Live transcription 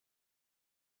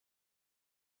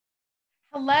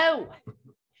Hello,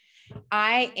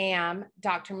 I am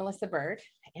Dr. Melissa Bird,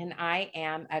 and I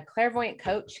am a clairvoyant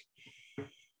coach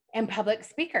and public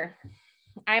speaker.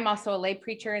 I'm also a lay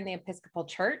preacher in the Episcopal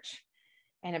Church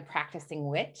and a practicing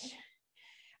witch.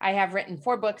 I have written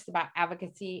 4 books about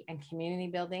advocacy and community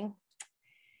building.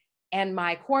 And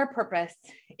my core purpose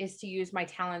is to use my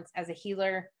talents as a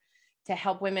healer to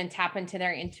help women tap into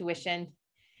their intuition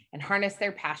and harness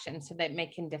their passion so that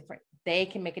they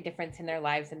can make a difference in their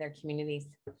lives and their communities.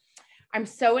 I'm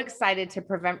so excited to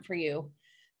present for you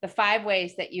the 5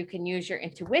 ways that you can use your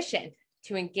intuition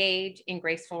to engage in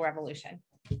graceful revolution.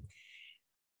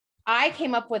 I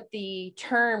came up with the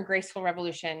term graceful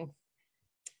revolution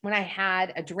when I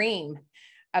had a dream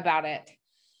about it.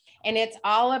 And it's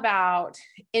all about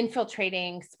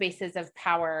infiltrating spaces of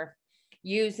power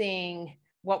using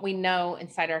what we know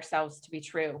inside ourselves to be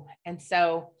true. And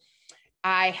so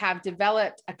I have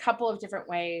developed a couple of different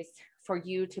ways for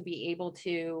you to be able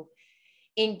to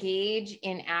engage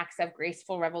in acts of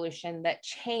graceful revolution that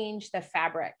change the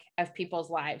fabric of people's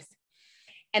lives.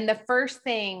 And the first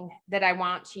thing that I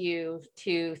want you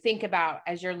to think about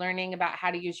as you're learning about how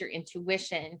to use your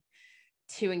intuition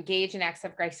to engage in acts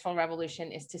of graceful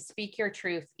revolution is to speak your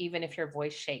truth, even if your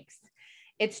voice shakes.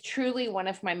 It's truly one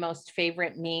of my most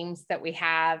favorite memes that we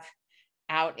have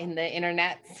out in the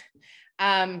internet.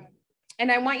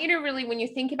 And I want you to really, when you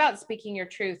think about speaking your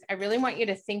truth, I really want you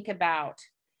to think about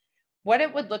what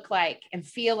it would look like and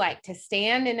feel like to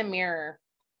stand in a mirror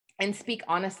and speak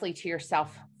honestly to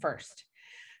yourself first.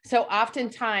 So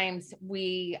oftentimes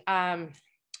we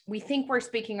think we're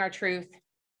speaking our truth,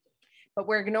 but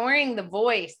we're ignoring the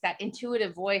voice, that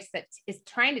intuitive voice that is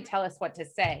trying to tell us what to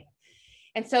say.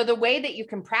 And so the way that you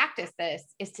can practice this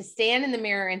is to stand in the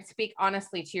mirror and speak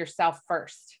honestly to yourself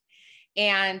first.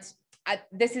 And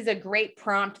this is a great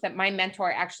prompt that my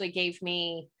mentor actually gave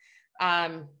me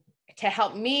to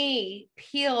help me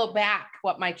peel back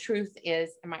what my truth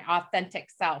is and my authentic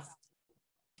self.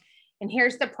 And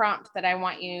here's the prompt that I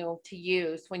want you to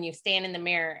use when you stand in the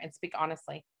mirror and speak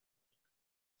honestly.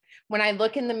 When I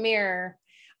look in the mirror,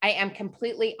 I am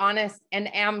completely honest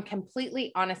and am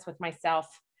completely honest with myself.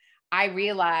 I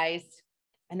realize,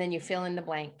 and then you fill in the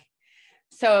blank.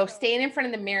 So stand in front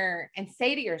of the mirror and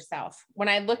say to yourself, when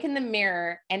I look in the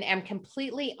mirror and am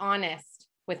completely honest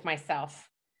with myself,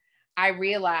 I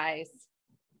realize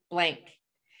blank.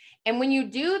 And when you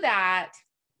do that,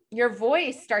 your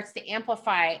voice starts to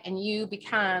amplify and you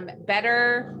become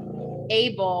better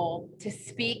able to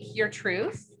speak your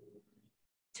truth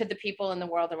to the people in the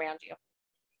world around you.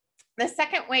 The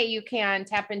second way you can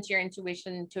tap into your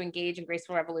intuition to engage in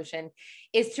graceful revolution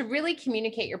is to really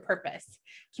communicate your purpose.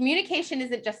 Communication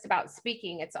isn't just about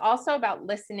speaking, it's also about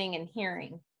listening and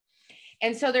hearing.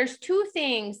 And so there's 2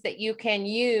 things that you can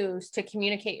use to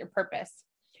communicate your purpose.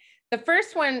 The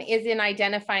first one is in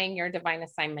identifying your divine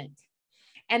assignment.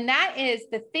 And that is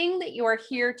the thing that you are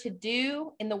here to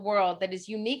do in the world that is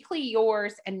uniquely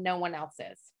yours and no one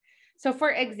else's. So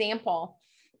for example,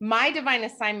 my divine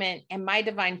assignment and my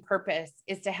divine purpose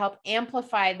is to help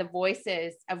amplify the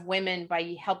voices of women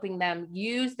by helping them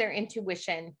use their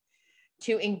intuition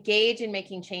to engage in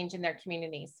making change in their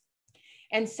communities.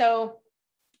 And so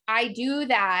I do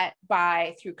that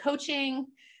through coaching,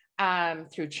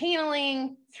 through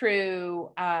channeling,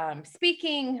 through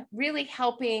speaking, really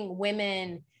helping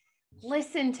women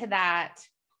listen to that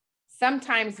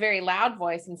sometimes very loud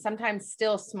voice and sometimes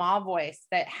still small voice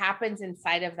that happens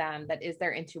inside of them that is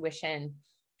their intuition,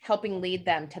 helping lead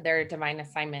them to their divine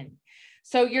assignment.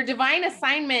 So your divine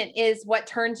assignment is what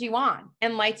turns you on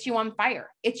and lights you on fire.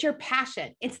 It's your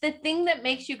passion. It's the thing that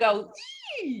makes you go,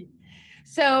 ee!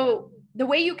 So the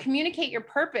way you communicate your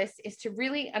purpose is to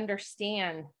really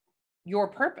understand your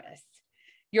purpose,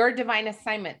 your divine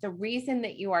assignment, the reason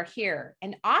that you are here.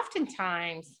 And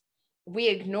oftentimes we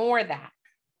ignore that.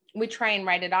 We try and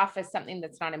write it off as something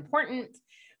that's not important.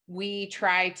 We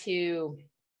try to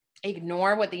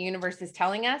ignore what the universe is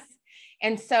telling us.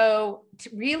 And so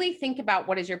to really think about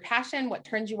what is your passion, what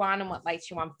turns you on and what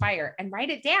lights you on fire, and write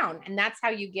it down. And that's how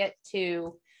you get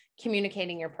to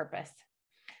communicating your purpose.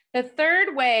 The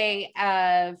third way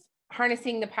of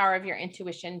harnessing the power of your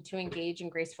intuition to engage in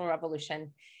graceful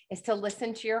revolution is to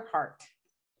listen to your heart.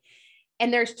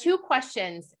 And there's 2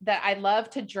 questions that I love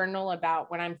to journal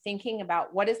about when I'm thinking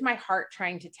about what is my heart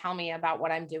trying to tell me about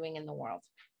what I'm doing in the world.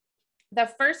 The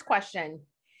first question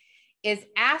is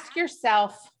ask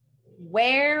yourself,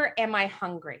 where am I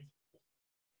hungry?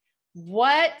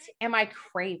 What am I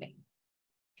craving?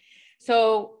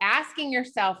 So asking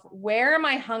yourself, where am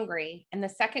I hungry? And the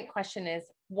second question is,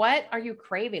 what are you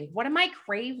craving? What am I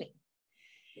craving?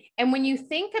 And when you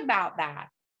think about that,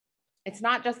 It's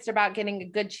not just about getting a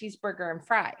good cheeseburger and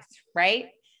fries, right?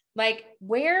 Like,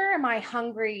 where am I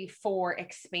hungry for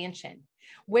expansion?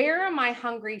 Where am I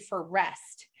hungry for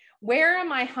rest? Where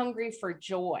am I hungry for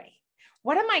joy?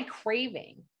 What am I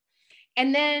craving?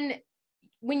 And then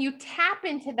when you tap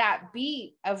into that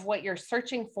beat of what you're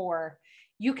searching for,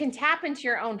 you can tap into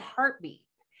your own heartbeat.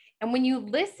 And when you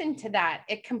listen to that,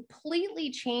 it completely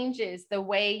changes the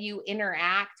way you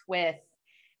interact with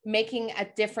making a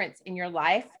difference in your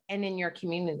life and in your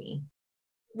community.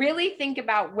 Really think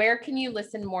about, where can you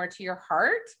listen more to your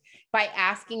heart by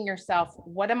asking yourself,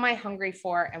 what am I hungry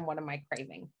for and what am I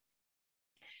craving?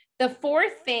 The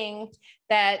fourth thing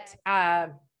that I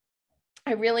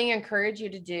really encourage you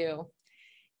to do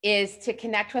is to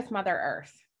connect with Mother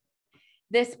Earth.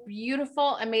 This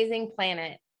beautiful, amazing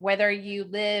planet, whether you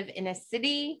live in a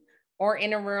city or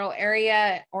in a rural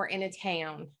area or in a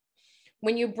town.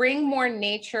 When you bring more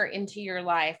nature into your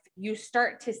life, you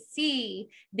start to see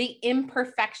the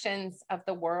imperfections of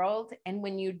the world. And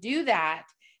when you do that,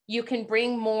 you can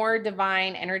bring more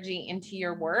divine energy into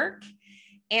your work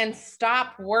and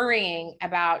stop worrying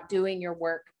about doing your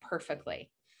work perfectly.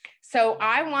 So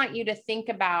I want you to think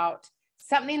about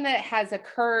something that has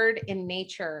occurred in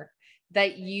nature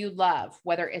that you love,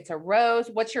 whether it's a rose.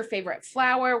 What's your favorite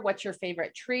flower? What's your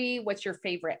favorite tree? What's your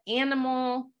favorite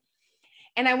animal?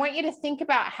 And I want you to think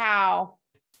about how,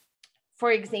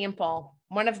 for example,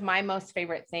 one of my most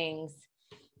favorite things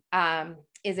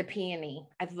is a peony.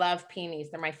 I love peonies.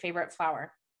 They're my favorite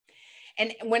flower.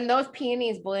 And when those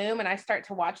peonies bloom and I start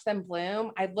to watch them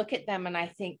bloom, I look at them and I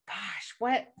think, gosh,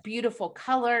 what beautiful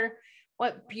color,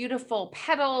 what beautiful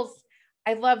petals.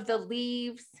 I love the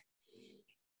leaves.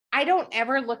 I don't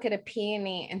ever look at a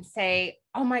peony and say,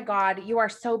 oh my God, you are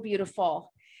so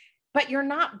beautiful, but you're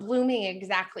not blooming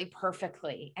exactly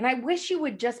perfectly. And I wish you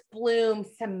would just bloom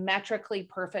symmetrically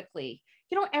perfectly.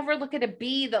 You don't ever look at a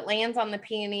bee that lands on the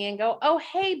peony and go, oh,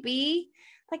 hey, bee,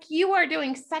 like, you are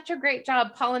doing such a great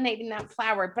job pollinating that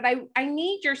flower, but I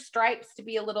need your stripes to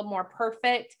be a little more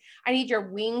perfect. I need your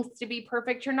wings to be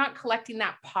perfect. You're not collecting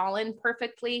that pollen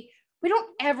perfectly. We don't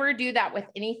ever do that with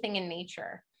anything in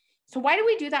nature. So why do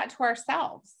we do that to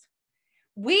ourselves?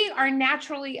 We are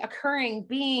naturally occurring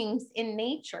beings in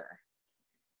nature.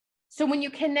 So when you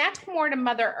connect more to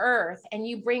Mother Earth and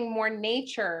you bring more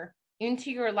nature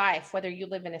into your life, whether you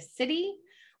live in a city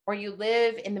or you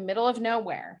live in the middle of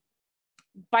nowhere,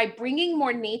 by bringing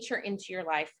more nature into your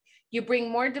life, you bring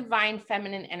more divine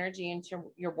feminine energy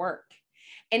into your work.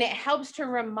 And it helps to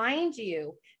remind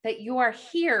you that you are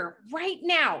here right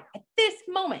now at this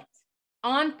moment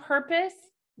on purpose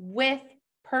with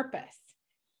purpose.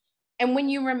 And when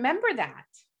you remember that,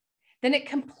 then it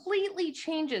completely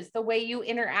changes the way you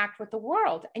interact with the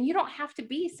world. And you don't have to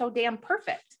be so damn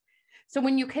perfect. So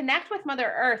when you connect with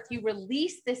Mother Earth, you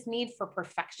release this need for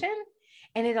perfection,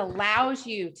 and it allows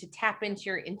you to tap into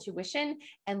your intuition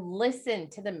and listen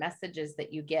to the messages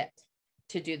that you get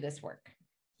to do this work.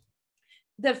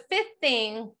 The fifth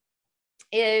thing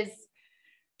is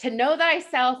to know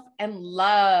thyself and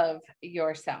love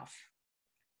yourself.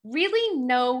 Really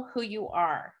know who you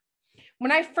are.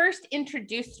 When I first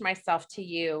introduced myself to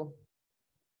you,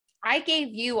 I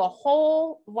gave you a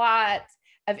whole lot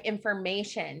of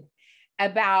information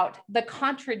about the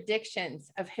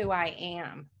contradictions of who I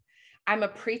am. I'm a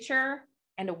preacher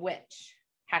and a witch,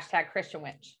 #Christian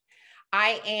witch.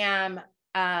 I am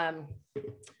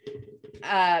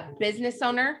a business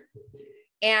owner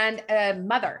and a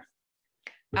mother.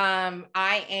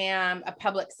 I am a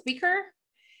public speaker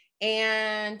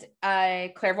and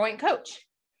a clairvoyant coach.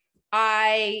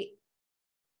 I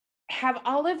have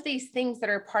all of these things that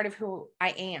are part of who I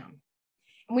am.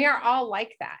 And we are all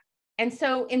like that. And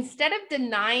so instead of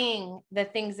denying the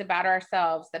things about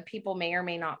ourselves that people may or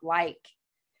may not like,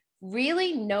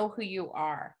 really know who you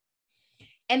are.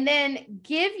 And then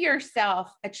give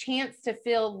yourself a chance to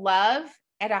feel love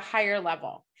at a higher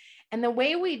level. And the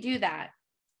way we do that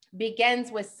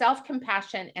begins with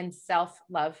self-compassion and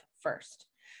self-love first.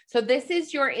 So this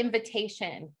is your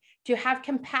invitation to have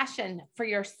compassion for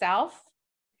yourself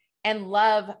and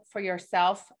love for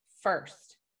yourself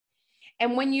first.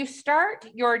 And when you start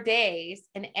your days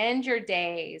and end your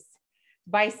days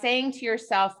by saying to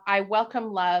yourself, I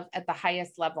welcome love at the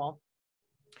highest level.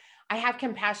 I have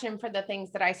compassion for the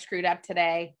things that I screwed up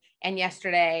today and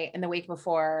yesterday and the week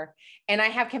before. And I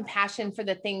have compassion for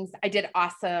the things I did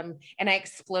awesome and I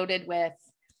exploded with.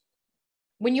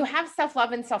 When you have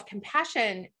self-love and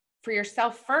self-compassion for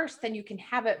yourself first, then you can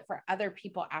have it for other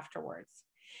people afterwards.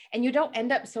 And you don't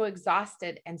end up so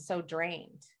exhausted and so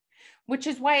drained, which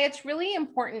is why it's really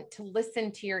important to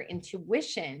listen to your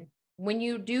intuition when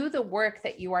you do the work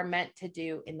that you are meant to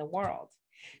do in the world.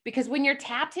 Because when you're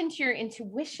tapped into your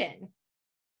intuition,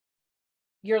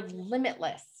 you're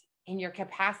limitless in your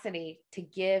capacity to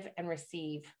give and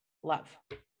receive love.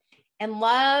 And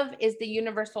love is the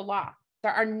universal law.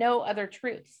 There are no other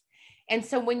truths. And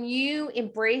so when you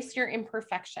embrace your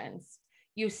imperfections,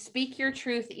 you speak your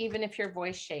truth, even if your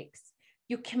voice shakes,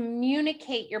 you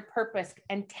communicate your purpose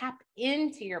and tap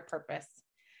into your purpose.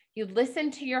 You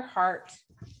listen to your heart,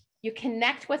 you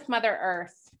connect with Mother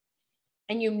Earth,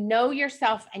 and you know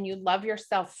yourself and you love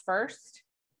yourself first,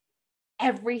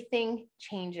 everything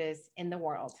changes in the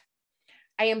world.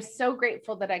 I am so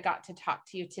grateful that I got to talk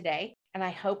to you today, and I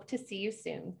hope to see you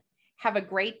soon. Have a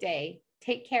great day.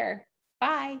 Take care.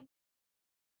 Bye.